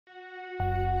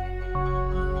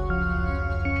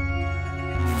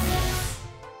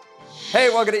Hey,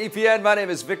 welcome to EPN. My name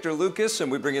is Victor Lucas, and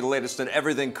we bring you the latest on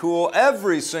everything cool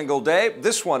every single day.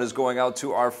 This one is going out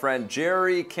to our friend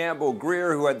Jerry Campbell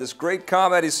Greer, who had this great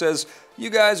comment. He says, "You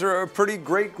guys are a pretty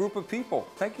great group of people.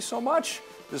 Thank you so much."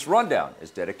 This rundown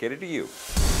is dedicated to you.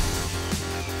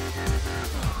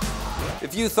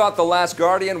 If you thought The Last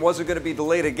Guardian wasn't going to be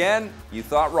delayed again, you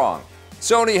thought wrong.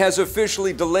 Sony has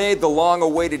officially delayed the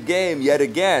long-awaited game yet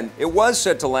again. It was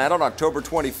set to land on October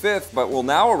 25th, but will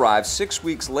now arrive 6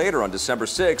 weeks later on December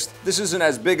 6th. This isn't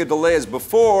as big a delay as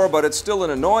before, but it's still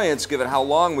an annoyance given how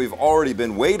long we've already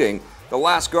been waiting. The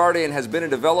Last Guardian has been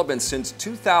in development since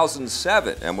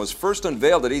 2007 and was first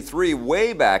unveiled at E3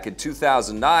 way back in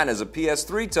 2009 as a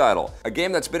PS3 title. A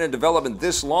game that's been in development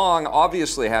this long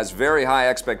obviously has very high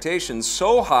expectations,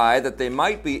 so high that they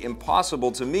might be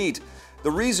impossible to meet. The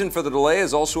reason for the delay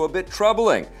is also a bit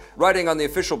troubling. Writing on the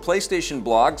official PlayStation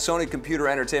blog, Sony Computer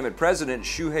Entertainment President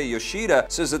Shuhei Yoshida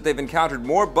says that they've encountered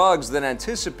more bugs than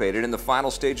anticipated in the final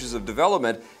stages of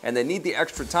development, and they need the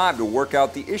extra time to work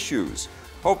out the issues.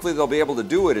 Hopefully they'll be able to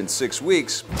do it in 6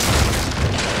 weeks.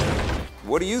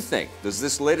 What do you think? Does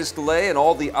this latest delay and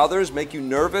all the others make you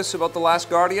nervous about The Last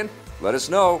Guardian? Let us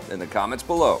know in the comments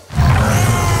below.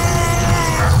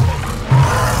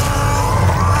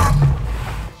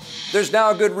 There's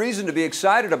now a good reason to be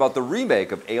excited about the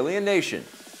remake of Alien Nation.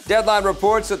 Deadline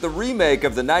reports that the remake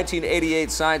of the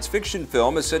 1988 science fiction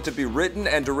film is set to be written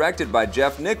and directed by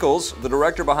Jeff Nichols, the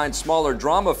director behind smaller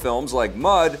drama films like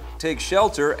Mud, Take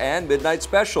Shelter, and Midnight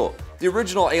Special. The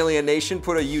original Alien Nation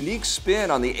put a unique spin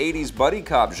on the 80s buddy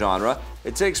cop genre.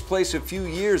 It takes place a few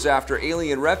years after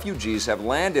alien refugees have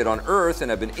landed on Earth and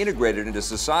have been integrated into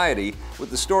society,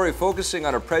 with the story focusing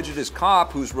on a prejudiced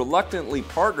cop who's reluctantly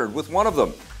partnered with one of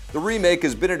them. The remake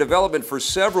has been in development for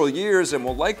several years and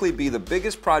will likely be the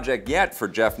biggest project yet for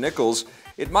Jeff Nichols.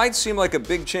 It might seem like a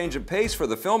big change of pace for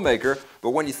the filmmaker,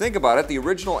 but when you think about it, the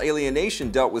original Alien Nation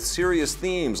dealt with serious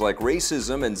themes like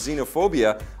racism and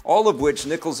xenophobia, all of which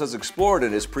Nichols has explored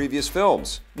in his previous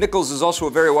films. Nichols is also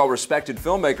a very well-respected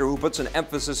filmmaker who puts an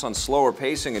emphasis on slower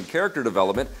pacing and character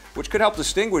development, which could help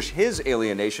distinguish his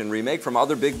Alien Nation remake from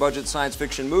other big-budget science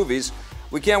fiction movies.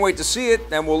 We can't wait to see it,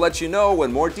 and we'll let you know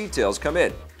when more details come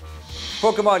in.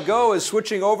 Pokémon Go is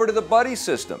switching over to the Buddy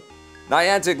system.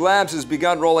 Niantic Labs has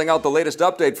begun rolling out the latest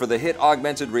update for the hit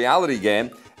augmented reality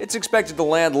game. It's expected to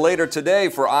land later today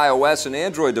for iOS and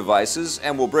Android devices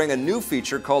and will bring a new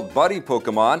feature called Buddy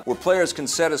Pokémon, where players can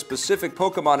set a specific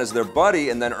Pokémon as their buddy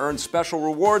and then earn special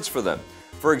rewards for them.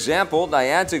 For example,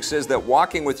 Niantic says that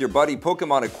walking with your buddy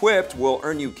Pokémon equipped will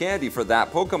earn you candy for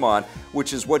that Pokémon,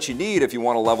 which is what you need if you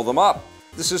want to level them up.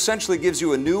 This essentially gives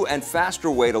you a new and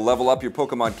faster way to level up your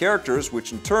Pokémon characters,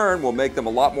 which in turn will make them a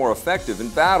lot more effective in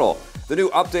battle. The new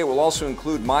update will also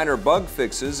include minor bug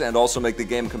fixes and also make the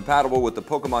game compatible with the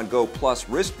Pokémon Go Plus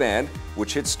wristband,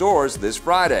 which hits stores this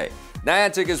Friday.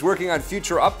 Niantic is working on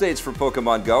future updates for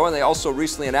Pokémon Go, and they also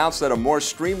recently announced that a more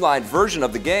streamlined version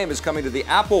of the game is coming to the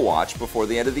Apple Watch before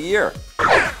the end of the year.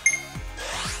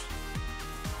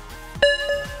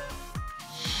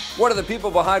 One of the people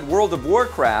behind World of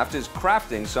Warcraft is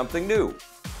crafting something new.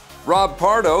 Rob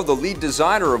Pardo, the lead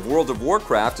designer of World of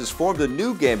Warcraft, has formed a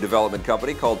new game development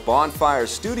company called Bonfire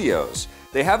Studios.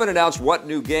 They haven't announced what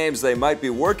new games they might be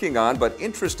working on, but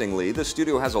interestingly, the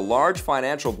studio has a large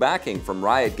financial backing from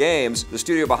Riot Games, the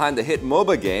studio behind the hit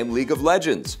MOBA game League of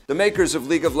Legends. The makers of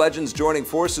League of Legends joining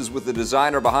forces with the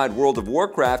designer behind World of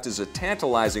Warcraft is a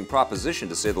tantalizing proposition,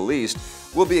 to say the least.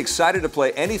 We'll be excited to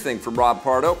play anything from Rob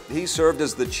Pardo. He served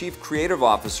as the chief creative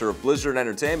officer of Blizzard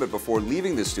Entertainment before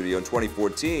leaving the studio in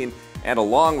 2014. And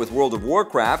along with World of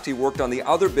Warcraft, he worked on the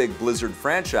other big Blizzard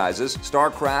franchises,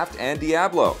 StarCraft and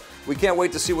Diablo. We can't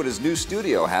wait to see what his new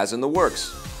studio has in the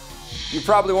works. You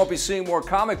probably won't be seeing more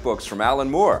comic books from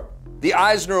Alan Moore. The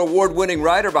Eisner Award-winning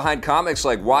writer behind comics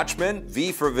like Watchmen,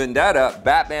 V for Vendetta,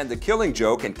 Batman the Killing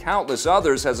Joke, and countless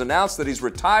others has announced that he's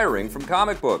retiring from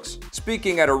comic books.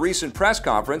 Speaking at a recent press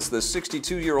conference, the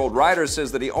 62-year-old writer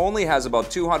says that he only has about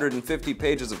 250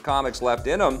 pages of comics left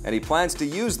in him, and he plans to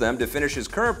use them to finish his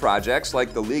current projects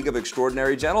like The League of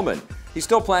Extraordinary Gentlemen. He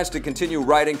still plans to continue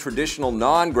writing traditional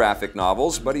non-graphic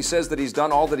novels, but he says that he's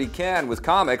done all that he can with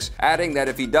comics, adding that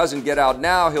if he doesn't get out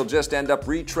now, he'll just end up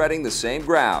retreading the same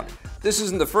ground. This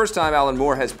isn't the first time Alan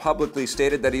Moore has publicly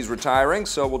stated that he's retiring,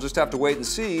 so we'll just have to wait and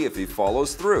see if he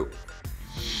follows through.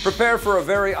 Prepare for a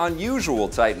very unusual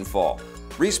Titanfall.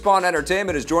 Respawn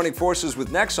Entertainment is joining forces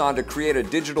with Nexon to create a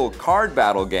digital card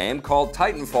battle game called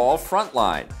Titanfall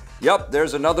Frontline. Yep,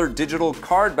 there's another digital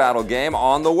card battle game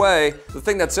on the way. The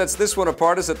thing that sets this one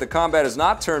apart is that the combat is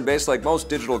not turn-based like most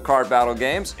digital card battle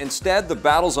games. Instead, the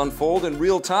battles unfold in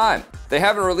real time. They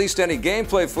haven't released any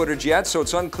gameplay footage yet, so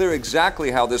it's unclear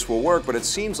exactly how this will work, but it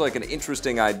seems like an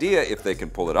interesting idea if they can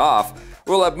pull it off.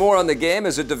 We'll have more on the game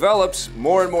as it develops.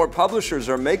 More and more publishers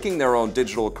are making their own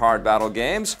digital card battle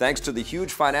games, thanks to the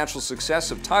huge financial success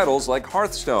of titles like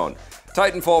Hearthstone.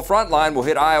 Titanfall Frontline will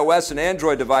hit iOS and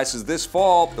Android devices this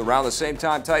fall, around the same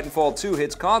time Titanfall 2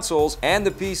 hits consoles and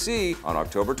the PC on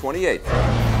October 28th.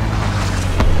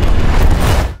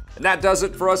 And that does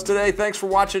it for us today. Thanks for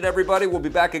watching, everybody. We'll be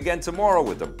back again tomorrow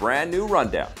with a brand new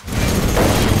rundown.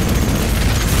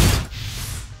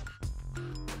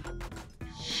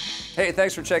 Hey,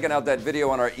 thanks for checking out that video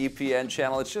on our EPN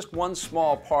channel. It's just one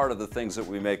small part of the things that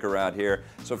we make around here.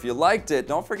 So if you liked it,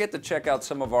 don't forget to check out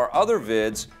some of our other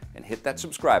vids and hit that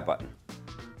subscribe button.